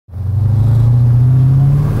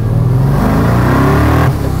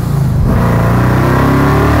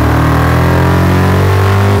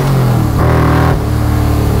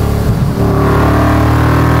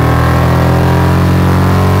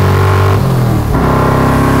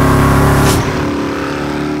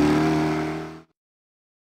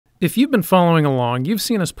If you've been following along, you've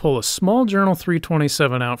seen us pull a small Journal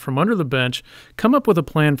 327 out from under the bench, come up with a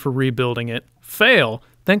plan for rebuilding it, fail,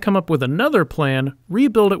 then come up with another plan,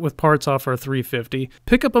 rebuild it with parts off our 350,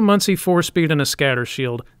 pick up a Muncie 4-speed and a scatter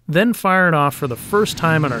shield, then fire it off for the first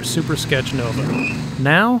time on our Super Sketch Nova.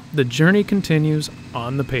 Now, the journey continues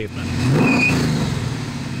on the pavement.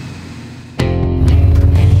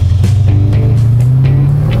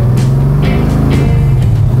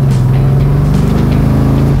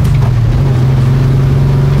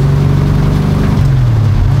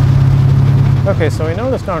 Okay, so we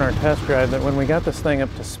noticed on our test drive that when we got this thing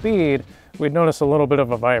up to speed, we'd notice a little bit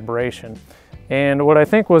of a vibration. And what I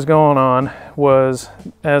think was going on was,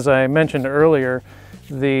 as I mentioned earlier,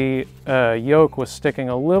 the yoke was sticking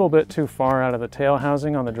a little bit too far out of the tail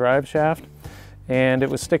housing on the drive shaft, and it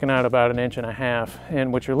was sticking out about 1.5 inches.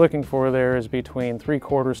 And what you're looking for there is between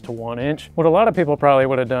 3/4 to 1 inch. What a lot of people probably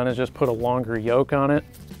would have done is just put a longer yoke on it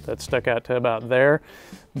that stuck out to about there.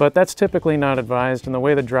 But that's typically not advised, and the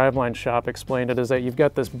way the driveline shop explained it is that you've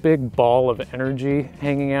got this big ball of energy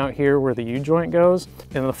hanging out here where the U-joint goes,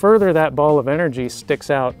 and the further that ball of energy sticks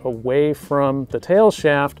out away from the tail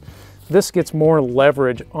shaft, this gets more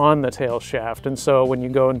leverage on the tail shaft. And so when you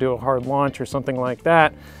go and do a hard launch or something like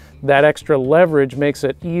that, that extra leverage makes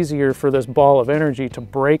it easier for this ball of energy to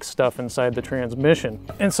break stuff inside the transmission.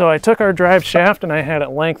 And so I took our drive shaft and I had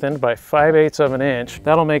it lengthened by 5/8 of an inch.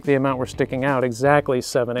 That'll make the amount we're sticking out exactly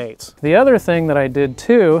 7/8. The other thing that I did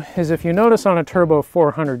too is, if you notice on a Turbo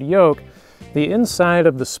 400 yoke, the inside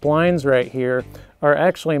of the splines right here are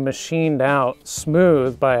actually machined out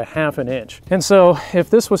smooth by 1/2 inch. And so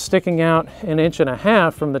if this was sticking out 1.5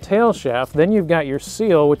 inches from the tail shaft, then you've got your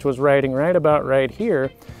seal, which was riding right about right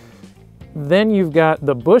here. Then you've got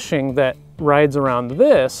the bushing that rides around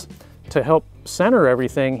this to help center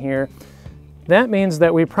everything here. That means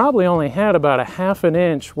that we probably only had about 1/2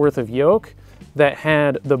 inch worth of yoke that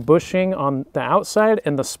had the bushing on the outside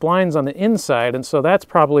and the splines on the inside. And so that's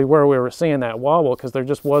probably where we were seeing that wobble, because there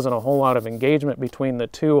just wasn't a whole lot of engagement between the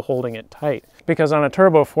two holding it tight. Because on a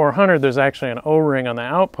Turbo 400, there's actually an O-ring on the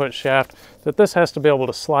output shaft that this has to be able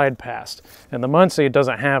to slide past. And the Muncie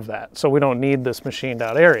doesn't have that, so we don't need this machined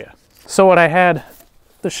out area. So what I had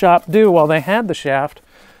the shop do while they had the shaft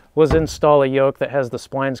was install a yoke that has the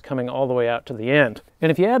splines coming all the way out to the end.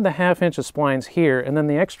 And if you add the 1/2 inch of splines here and then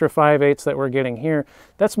the extra 5/8 that we're getting here,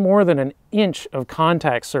 that's more than 1 inch of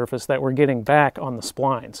contact surface that we're getting back on the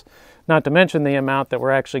splines. Not to mention the amount that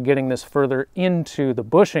we're actually getting this further into the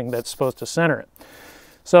bushing that's supposed to center it.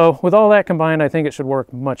 So with all that combined, I think it should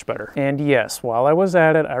work much better. And yes, while I was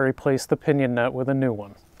at it, I replaced the pinion nut with a new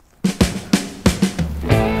one.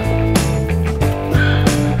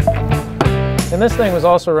 And this thing was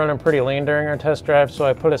also running pretty lean during our test drive, so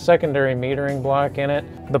I put a secondary metering block in it.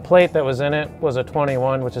 The plate that was in it was a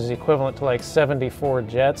 21, which is equivalent to like 74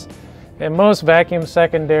 jets. And most vacuum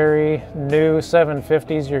secondary new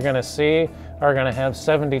 750s you're gonna see are gonna have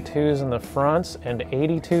 72s in the fronts and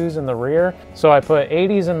 82s in the rear. So I put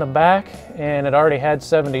 80s in the back, and it already had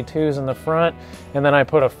 72s in the front. And then I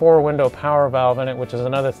put a 4-window power valve in it, which is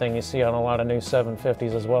another thing you see on a lot of new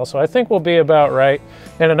 750s as well. So I think we'll be about right.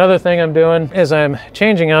 And another thing I'm doing is I'm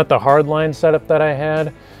changing out the hardline setup that I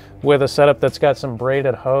had with a setup that's got some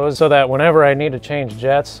braided hose, so that whenever I need to change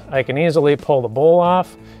jets, I can easily pull the bowl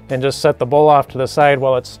off and just set the bowl off to the side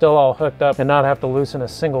while it's still all hooked up and not have to loosen a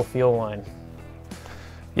single fuel line.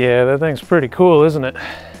 Yeah, that thing's pretty cool, isn't it?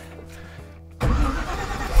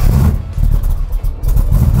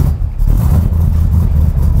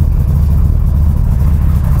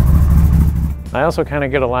 I also kind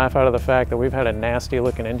of get a laugh out of the fact that we've had a nasty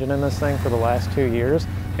looking engine in this thing for the last 2 years,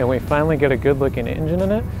 and we finally get a good looking engine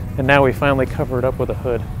in it, and now we finally cover it up with a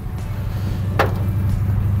hood.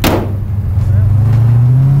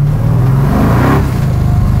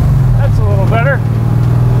 That's a little better.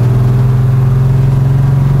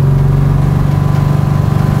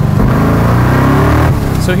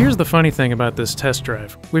 So here's the funny thing about this test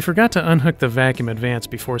drive. We forgot to unhook the vacuum advance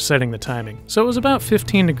before setting the timing, so it was about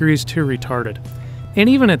 15 degrees too retarded. And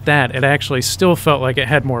even at that, it actually still felt like it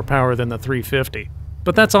had more power than the 350.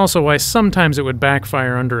 But that's also why sometimes it would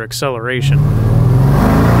backfire under acceleration.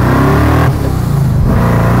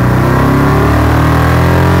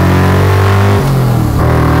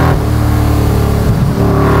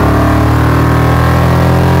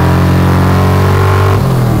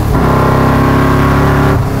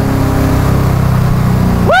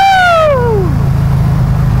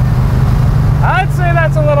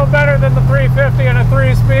 That's a little better than the 350 and a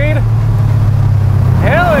 3-speed.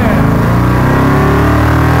 Hell yeah!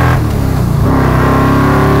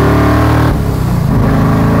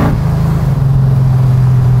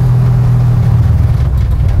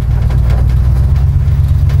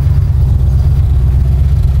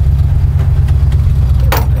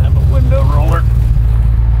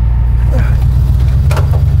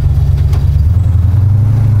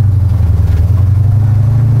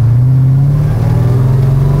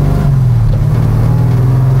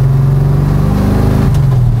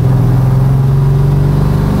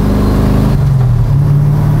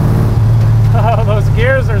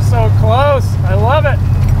 are so close. I love it.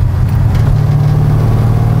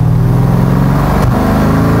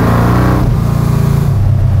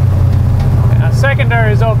 Yeah,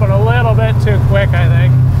 secondary's open a little bit too quick, I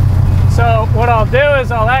think. So what I'll do is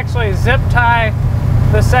I'll actually zip tie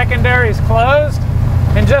the secondaries closed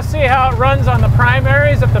and just see how it runs on the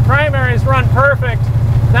primaries. If the primaries run perfect,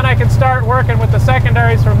 then I can start working with the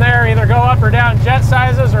secondaries from there, either go up or down jet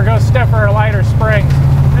sizes or go stiffer or lighter springs,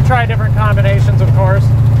 and try different combinations, of course.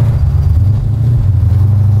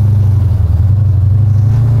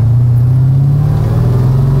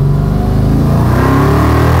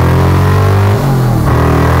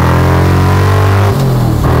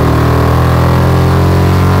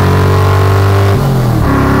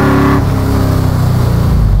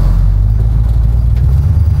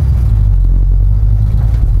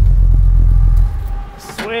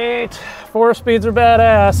 Four speeds are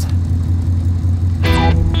badass.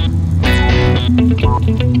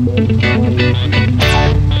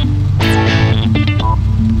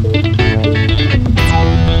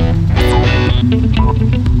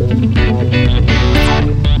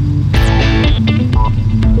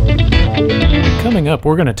 Coming up,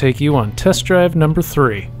 we're going to take you on test drive number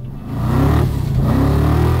 3.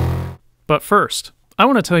 But first, I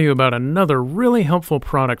want to tell you about another really helpful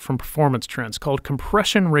product from Performance Trends called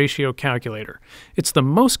Compression Ratio Calculator. It's the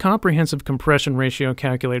most comprehensive compression ratio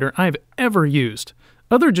calculator I've ever used.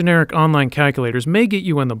 Other generic online calculators may get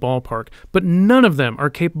you in the ballpark, but none of them are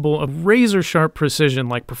capable of razor-sharp precision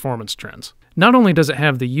like Performance Trends. Not only does it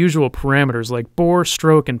have the usual parameters like bore,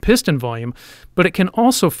 stroke, and piston volume, but it can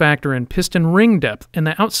also factor in piston ring depth and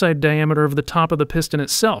the outside diameter of the top of the piston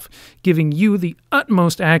itself, giving you the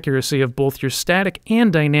utmost accuracy of both your static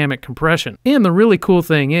and dynamic compression. And the really cool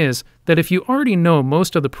thing is that if you already know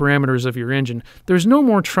most of the parameters of your engine, there's no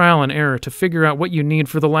more trial and error to figure out what you need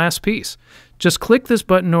for the last piece. Just click this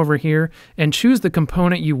button over here and choose the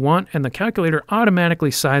component you want, and the calculator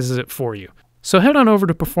automatically sizes it for you. So head on over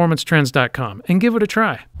to performancetrends.com and give it a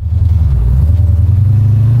try.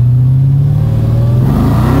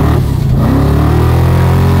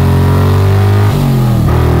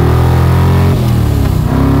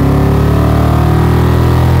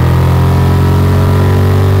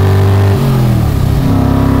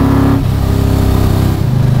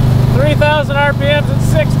 RPMs at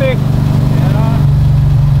 60. Yeah.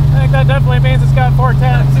 I think that definitely means it's got 4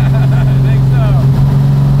 tenths. I think so.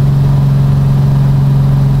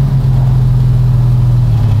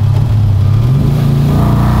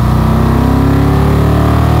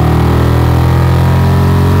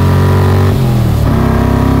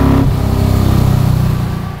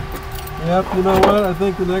 Yep, you know what? I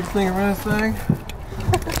think the next thing I'm missing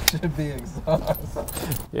should be exhaust.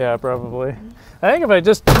 Yeah, probably. I think if I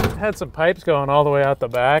just had some pipes going all the way out the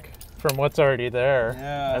back from what's already there,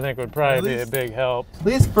 yeah, I think would probably be a big help. At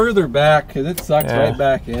least further back, because it sucks right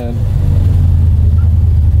back in.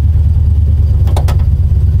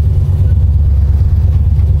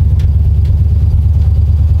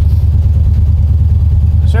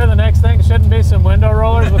 Sure the next thing shouldn't be some window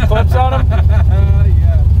rollers with clips on them?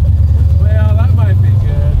 Yeah. Well, that might be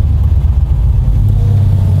good.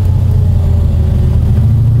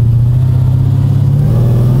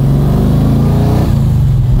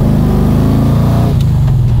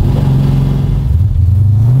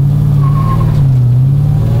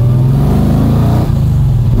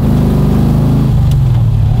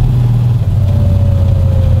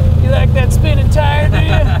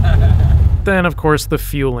 Then, of course, the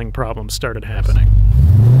fueling problems started happening.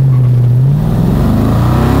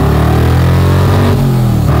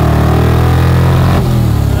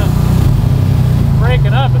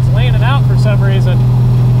 Breaking up, it's leaning out for some reason.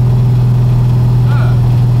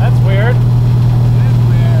 That's weird. It is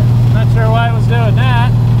weird. Not sure why it was doing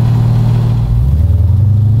that.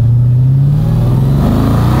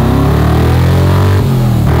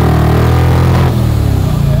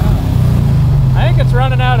 It's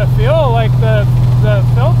running out of fuel, like the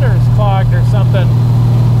filter's clogged or something.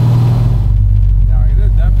 No, it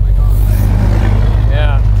is definitely going there.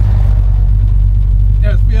 Yeah.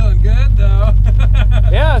 Yeah, it's feeling good though.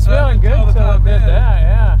 Yeah, it's feeling good until it did that,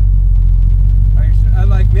 yeah. Are you sure?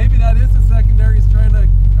 Like maybe that is the secondaries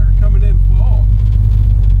coming in full.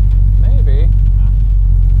 Maybe.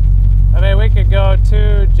 I mean, we could go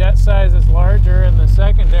 2 jet sizes larger in the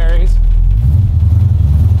secondaries.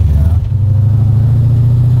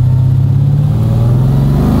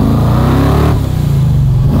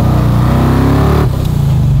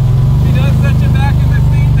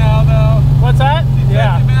 What's that?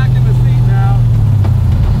 Yeah. Back in the seat now.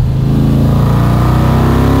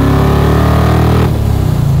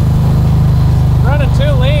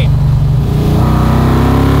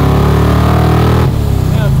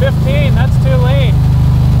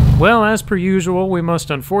 as per usual, we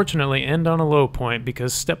must unfortunately end on a low point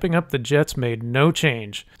because stepping up the jets made no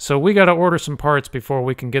change. So we gotta order some parts before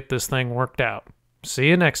we can get this thing worked out. See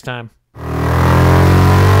you next time.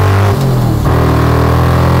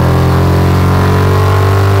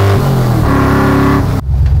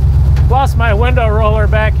 Lost my window roller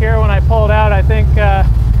back here when I pulled out. I think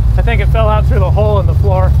it fell out through the hole in the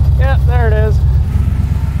floor. Yeah, there